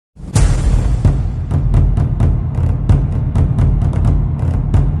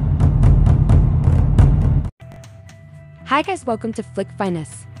Hi guys, welcome to Flick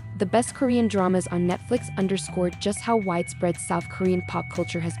Finesse. The best Korean dramas on Netflix underscored just how widespread South Korean pop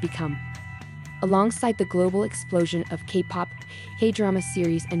culture has become. Alongside the global explosion of K-pop, K-drama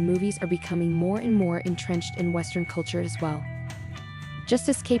series and movies are becoming more and more entrenched in Western culture as well. Just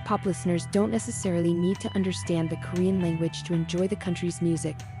as K-pop listeners don't necessarily need to understand the Korean language to enjoy the country's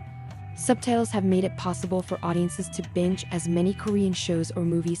music, subtitles have made it possible for audiences to binge as many Korean shows or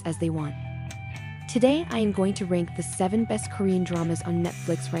movies as they want. Today, I am going to rank the 7 best Korean dramas on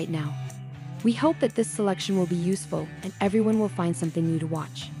Netflix right now. We hope that this selection will be useful and everyone will find something new to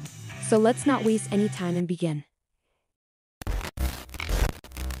watch. So let's not waste any time and begin.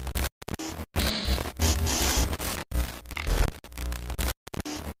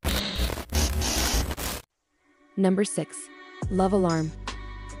 Number 6. Love Alarm.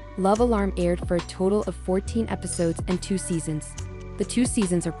 Love Alarm aired for a total of 14 episodes and 2 seasons. The 2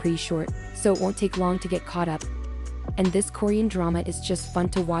 seasons are pretty short, so it won't take long to get caught up. And this Korean drama is just fun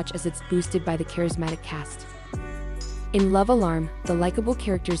to watch as it's boosted by the charismatic cast. In Love Alarm, the likable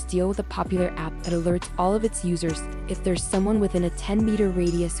characters deal with a popular app that alerts all of its users if there's someone within a 10-meter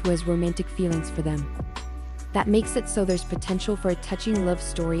radius who has romantic feelings for them. That makes it so there's potential for a touching love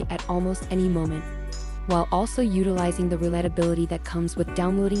story at almost any moment, while also utilizing the relatability that comes with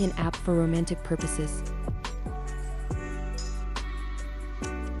downloading an app for romantic purposes.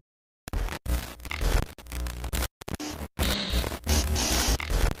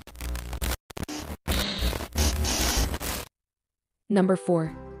 Number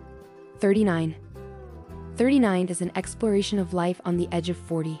 4. 39. 39 is an exploration of life on the edge of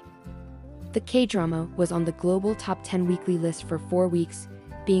 40. The K-drama was on the global top 10 weekly list for 4 weeks,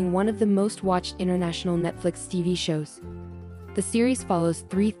 being one of the most watched international Netflix TV shows. The series follows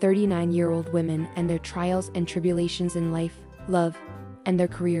 3 39-year-old women and their trials and tribulations in life, love, and their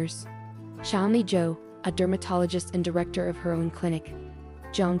careers. Shawnee Jo, a dermatologist and director of her own clinic,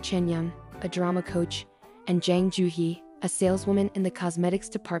 Jung Chen-young, a drama coach, and Jang Joo-hee, a saleswoman in the cosmetics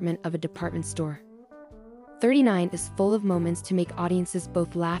department of a department store. 39 is full of moments to make audiences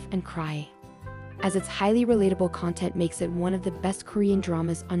both laugh and cry, as its highly relatable content makes it one of the best Korean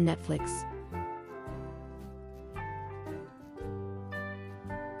dramas on Netflix.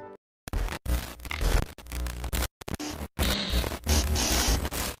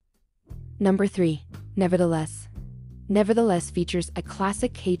 Number 3. Nevertheless. Nevertheless features a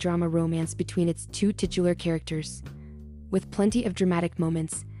classic K-drama romance between its 2 titular characters. With plenty of dramatic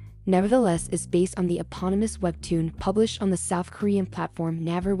moments, Nevertheless is based on the eponymous webtoon published on the South Korean platform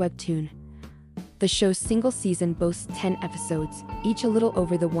Naver Webtoon. The show's single season boasts 10 episodes, each a little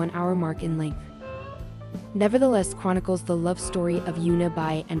over the 1-hour mark in length. Nevertheless chronicles the love story of Yoona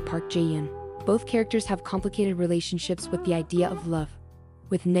Bai and Park Jae-yoon. Both characters have complicated relationships with the idea of love,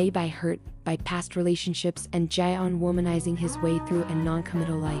 with Nae Bai hurt by past relationships and Jae-on womanizing his way through a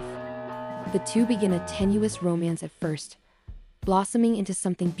non-committal life. The two begin a tenuous romance at first, blossoming into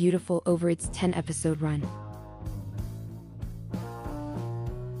something beautiful over its 10-episode run.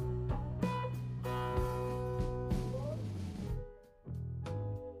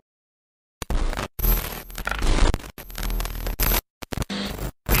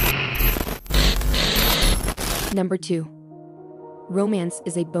 Number 2. Romance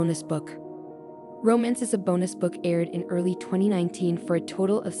is a bonus book. Romance is a bonus book aired in early 2019 for a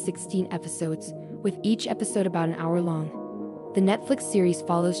total of 16 episodes, with each episode about an hour long. The Netflix series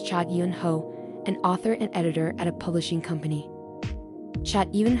follows Cha Eun-ho, an author and editor at a publishing company. Cha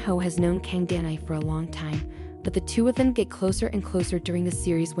Eun-ho has known Kang Dan-i for a long time, but the two of them get closer and closer during the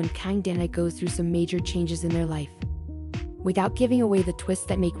series when Kang Dan-i goes through some major changes in their life. Without giving away the twists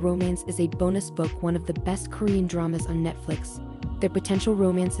that make Romance is a bonus book one of the best Korean dramas on Netflix, their potential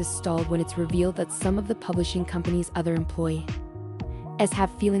romance is stalled when it's revealed that some of the publishing company's other employees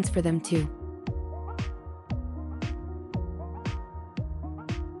have feelings for them too.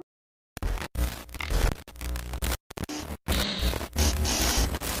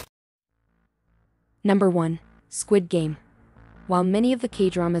 Number 1. Squid Game. While many of the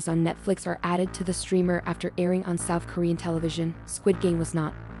K-dramas on Netflix are added to the streamer after airing on South Korean television, Squid Game was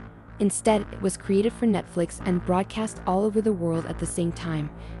not. Instead, it was created for Netflix and broadcast all over the world at the same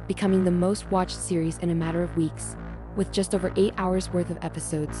time, becoming the most watched series in a matter of weeks. With just over 8 hours worth of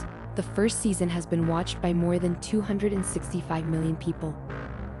episodes, the first season has been watched by more than 265 million people.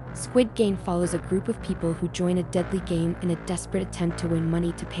 Squid Game follows a group of people who join a deadly game in a desperate attempt to win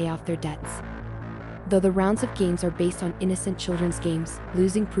money to pay off their debts. Though the rounds of games are based on innocent children's games,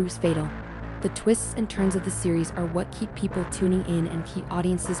 losing proves fatal. The twists and turns of the series are what keep people tuning in and keep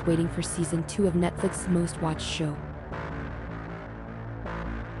audiences waiting for season 2 of Netflix's most watched show.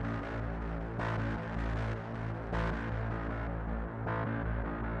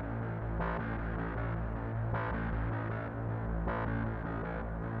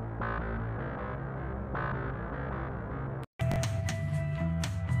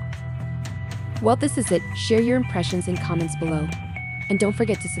 Well, this is it. Share your impressions in comments below. And don't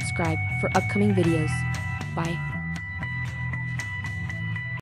forget to subscribe for upcoming videos. Bye.